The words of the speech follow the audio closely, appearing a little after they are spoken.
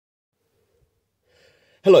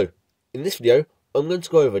Hello, in this video I'm going to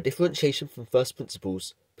go over differentiation from first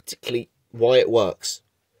principles, particularly why it works.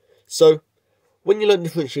 So, when you learn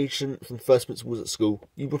differentiation from first principles at school,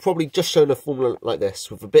 you were probably just shown a formula like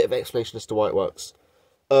this with a bit of explanation as to why it works.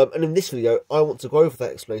 And in this video I want to go over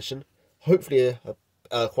that explanation, hopefully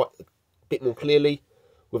quite a bit more clearly,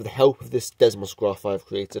 with the help of this Desmos graph I've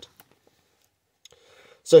created.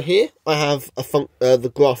 So here I have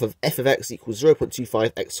the graph of f of x equals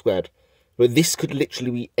 0.25 x squared. But this could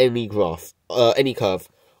literally be any graph, any curve.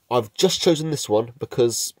 I've just chosen this one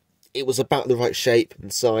because it was about the right shape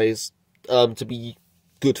and size to be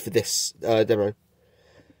good for this demo.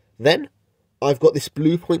 Then I've got this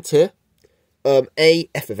blue point here, a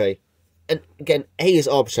f of a, and again a is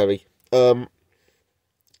arbitrary. Here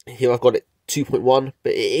I've got it 2.1,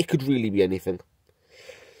 but it could really be anything.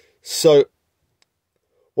 So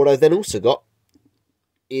what I then also got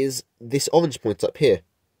is this orange point up here.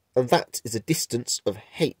 And that is a distance of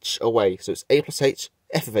h away. So it's a plus h,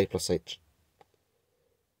 f of a plus h.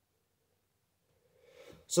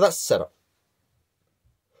 So that's the setup.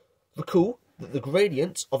 Recall that the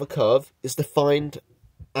gradient of a curve is defined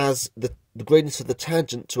as the gradient of the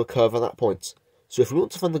tangent to a curve at that point. So if we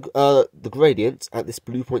want to find the gradient at this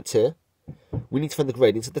blue point here, we need to find the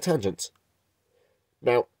gradient of the tangent.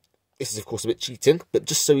 Now, this is of course a bit cheating, but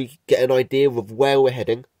just so we get an idea of where we're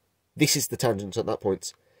heading, this is the tangent at that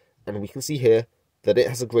point. And we can see here that it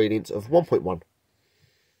has a gradient of 1.1.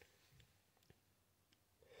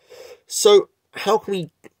 So how can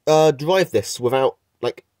we derive this without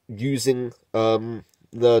using the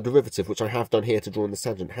derivative, which I have done here to draw in this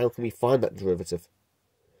tangent? How can we find that derivative?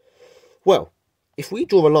 Well, if we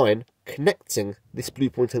draw a line connecting this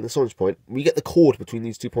blue point and this orange point, we get the chord between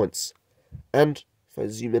these 2 points. And if I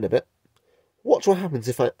zoom in a bit, watch what happens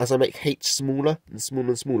as I make h smaller and smaller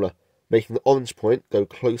and smaller, making the orange point go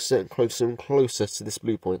closer and closer and closer to this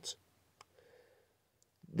blue point.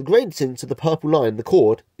 The gradient to the purple line, the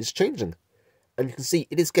chord, is changing. And you can see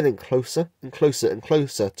it is getting closer and closer and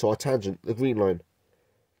closer to our tangent, the green line.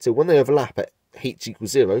 So when they overlap at h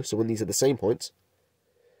equals 0, so when these are the same points,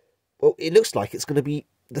 well, it looks like it's going to be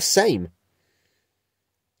the same.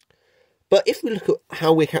 But if we look at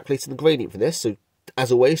how we're calculating the gradient for this, so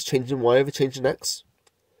as always, changing y over changing x,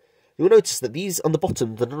 you'll notice that these on the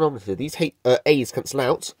bottom, the denominator, these a's cancel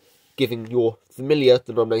out, giving your familiar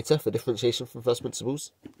denominator for differentiation from first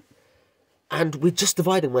principles. And we're just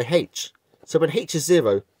dividing by h. So when h is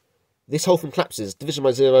 0, this whole thing collapses. Division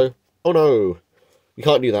by 0. Oh no, we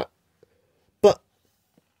can't do that. But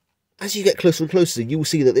as you get closer and closer, you will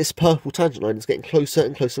see that this purple tangent line is getting closer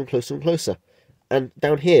and closer and closer and closer. And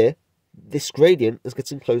down here, this gradient is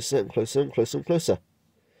getting closer and closer and closer and closer.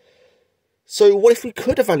 So what if we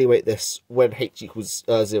could evaluate this when h equals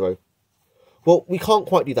 0? Well, we can't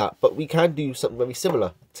quite do that, but we can do something very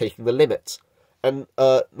similar, taking the limit. And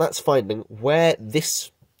that's finding where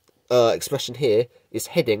this expression here is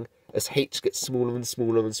heading as h gets smaller and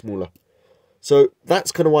smaller and smaller. So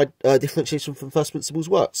that's kind of why differentiation from first principles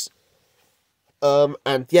works.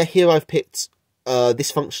 And yeah, here I've picked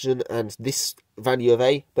this function and this value of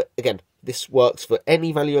a, but again, this works for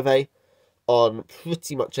any value of a on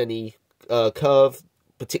pretty much any curve,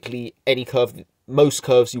 particularly any curve, most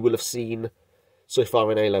curves you will have seen so far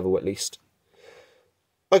in A-level at least.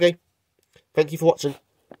 Okay, thank you for watching.